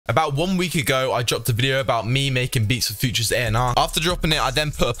About 1 week ago, I dropped a video about me making beats for Future's A&R. After dropping it, I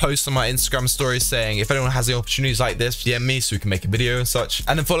then put a post on my Instagram story saying if anyone has any opportunities like this, DM me so we can make a video and such.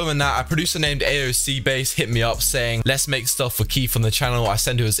 And then following that, a producer named AOC Bass hit me up saying, let's make stuff for Keef on the channel. I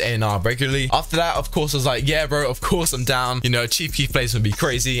send to his A&R regularly. After that, of course, I was like, yeah, bro, of course I'm down. You know, Chief Keef plays would be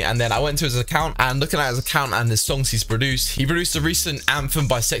crazy. And then I went to his account and looking at his account and the songs he's produced, he produced a recent anthem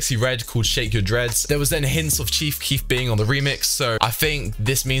by Sexy Red called Shake Your Dreads. There was then hints of Chief Keef being on the remix. So I think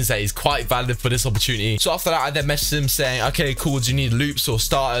this means that he's quite valid for this opportunity. So after that, I then messaged him saying, okay, cool, do you need loops or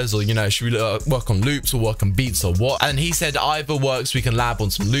starters, or, you know, should we work on loops or work on beats or what? And he said either works, we can lab on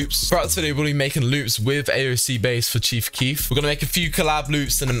some loops. Throughout this video, we'll be making loops with AOC Bass for Chief Keef. We're gonna make a few collab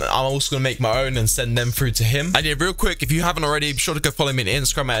loops, and I'm also gonna make my own and send them through to him. And yeah, real quick, if you haven't already, be sure to go follow me on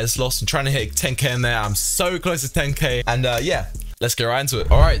Instagram at ellislostbeats. I'm trying to hit 10k in there. I'm so close to 10k, and yeah, let's get right into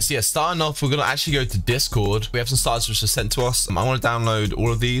it. All right, so yeah, starting off, we're gonna actually go to Discord. We have some starters which are sent to us. I want to download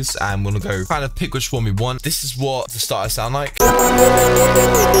all of these, and I'm gonna go kind of pick which one we want. This is what the starters sound like.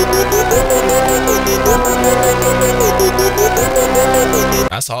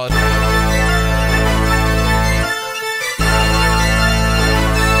 That's hard.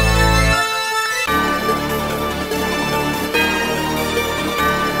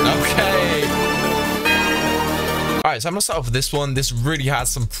 Alright, so I'm gonna start off with this one. This really has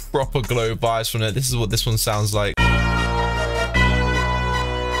some proper glow vibes from it. This is what this one sounds like.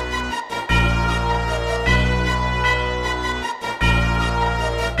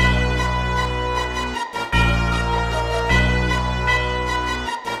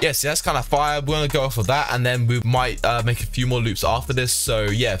 Yeah, see, that's kind of fire. We're gonna go off of that, and then we might make a few more loops after this. So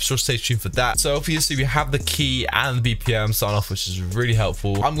yeah, sure, stay tuned for that. So obviously we have the key and the BPM starting off, which is really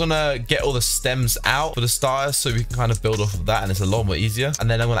helpful. I'm gonna get all the stems out for the starters so we can kind of build off of that, and it's a lot more easier.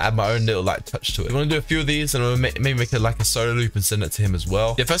 And then I'm gonna add my own little like touch to it. I'm gonna do a few of these, and I'm gonna maybe make it like a solo loop and send it to him as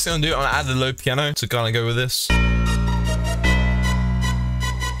well. Yeah, first thing I'm gonna do, I'm gonna add a low piano to kind of go with this.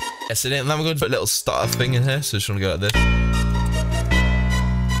 Yeah, so then I'm gonna put a little starter thing in here. So just wanna go like this.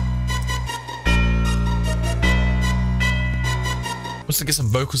 I'm just gonna get some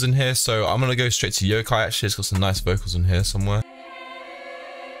vocals in here, so I'm gonna go straight to Yokai. Actually, it's got some nice vocals in here somewhere.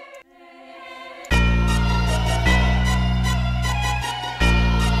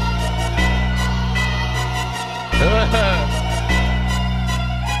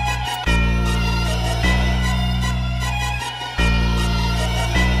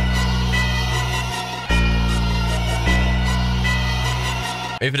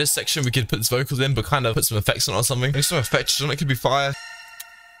 Maybe for this section we could put this vocals in, but kind of put some effects on it or something. Maybe some effects on it could be fire.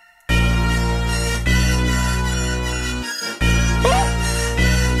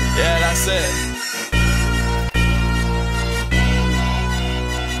 Yeah, that's it.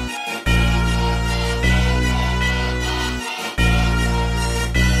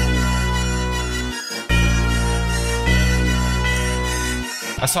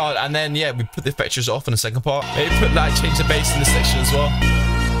 That's hard. And then yeah, we put the effects off in the second part. Maybe put like change the bass in this section as well.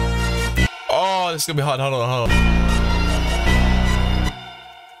 Oh, this is gonna be hard. Hold on, hold on.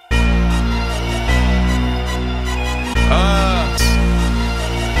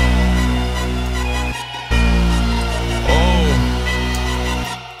 Oh,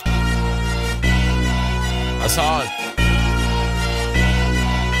 that's hard.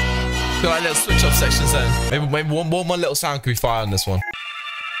 Feel like little switch up sections then. Maybe one more little sound could be fire on this one.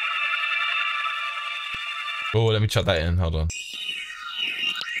 Oh, let me chuck that in. Hold on.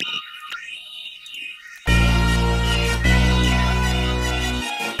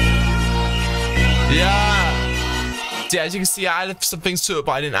 Yeah. So yeah, as you can see, I added some things to it,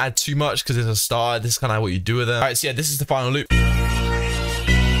 but I didn't add too much because it's a start. This is kind of what you do with it. All right, so yeah, this is the final loop.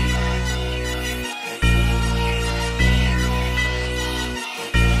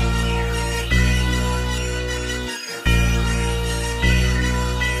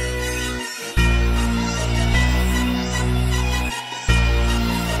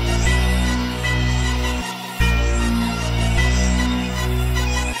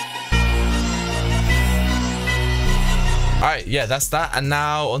 All right, yeah, that's that. And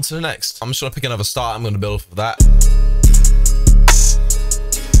now on to the next. I'm just gonna pick another start. I'm gonna build off of that.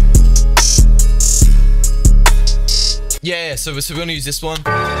 Yeah, so we're gonna use this one.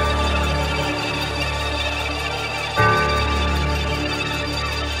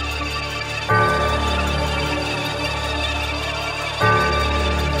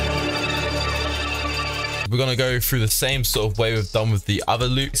 We're gonna go through the same sort of way we've done with the other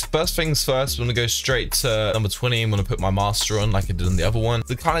loops. First things first, we're gonna go straight to number 20. I'm gonna put my master on like I did on the other one.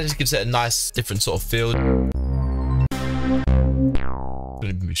 It kind of just gives it a nice different sort of feel.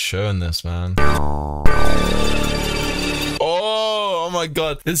 Shouldn't be showing this, man. Oh my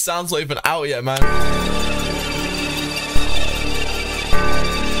god, this sound's not even out yet, man.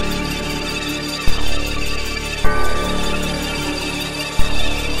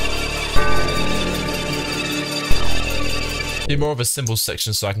 Need more of a simple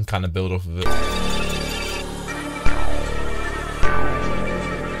section so I can kind of build off of it.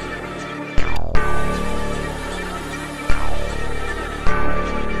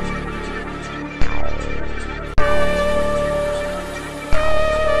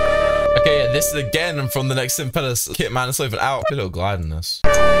 Okay, yeah, this is again from the next Ellis kit, man. It's not even out. Good little glide in this.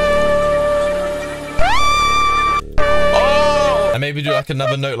 Oh! And maybe do like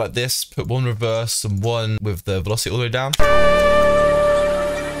another note like this. Put one reverse and one with the velocity all the way down.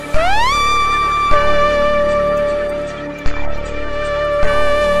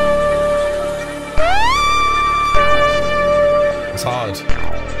 It's hard.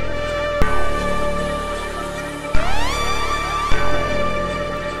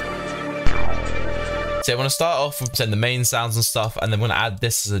 So I want to start off with the main sounds and stuff, and then we're going to add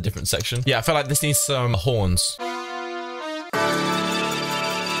this as a different section. Yeah, I feel like this needs some horns.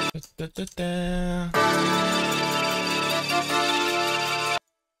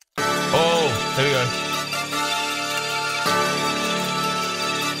 Oh, there we go.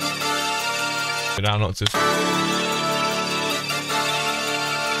 Go down an octave.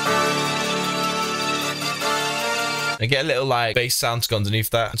 I get a little like bass sound to go underneath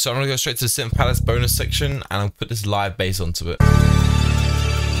that. So I'm gonna go straight to the Synth Palace bonus section and I'll put this live bass onto it.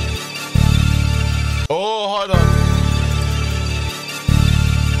 Oh, hold on.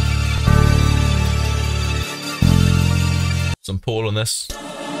 Some pull on this.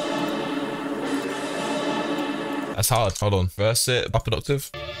 That's hard. Hold on. Verse it up an octave.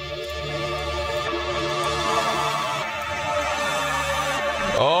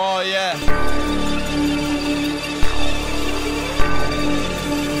 Oh yeah.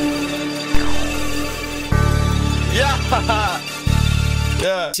 Yeah.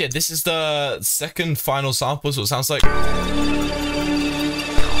 Yeah. So yeah, this is the second final sample, so it sounds like.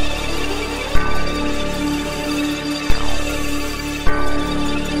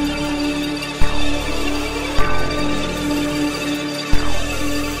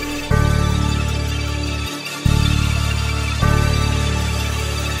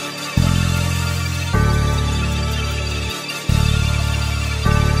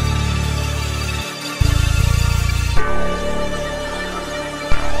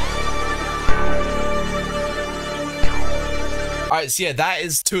 Alright, so yeah, that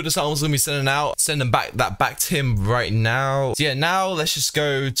is two of the samples I'm gonna be sending out. Send them back to him right now. So yeah, now let's just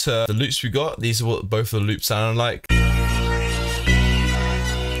go to the loops we got. These are what both of the loops sound like. Add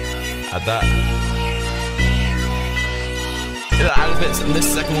that. Yeah, add a bit in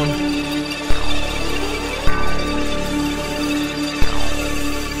this second one.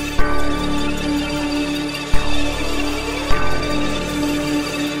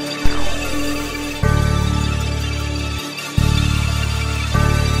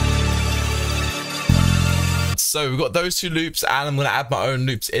 So we've got those two loops and I'm going to add my own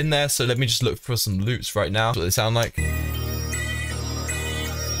loops in there. So let me just look for some loops right now. What they sound like.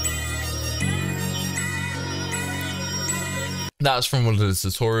 That was from one of the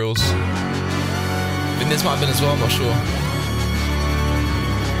tutorials. I think this might have been as well, I'm not sure.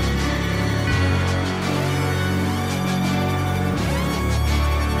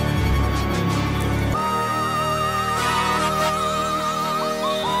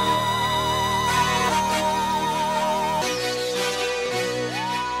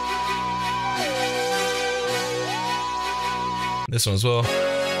 This one as well.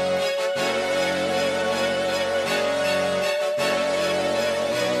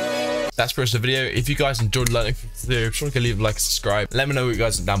 That's pretty much the video. If you guys enjoyed learning from this video, be sure to leave a like and subscribe. Let me know what you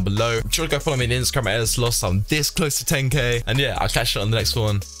guys are down below. Be sure to go follow me on Instagram at ellislostbeats. I'm this close to 10k. And yeah, I'll catch you on the next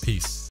one. Peace.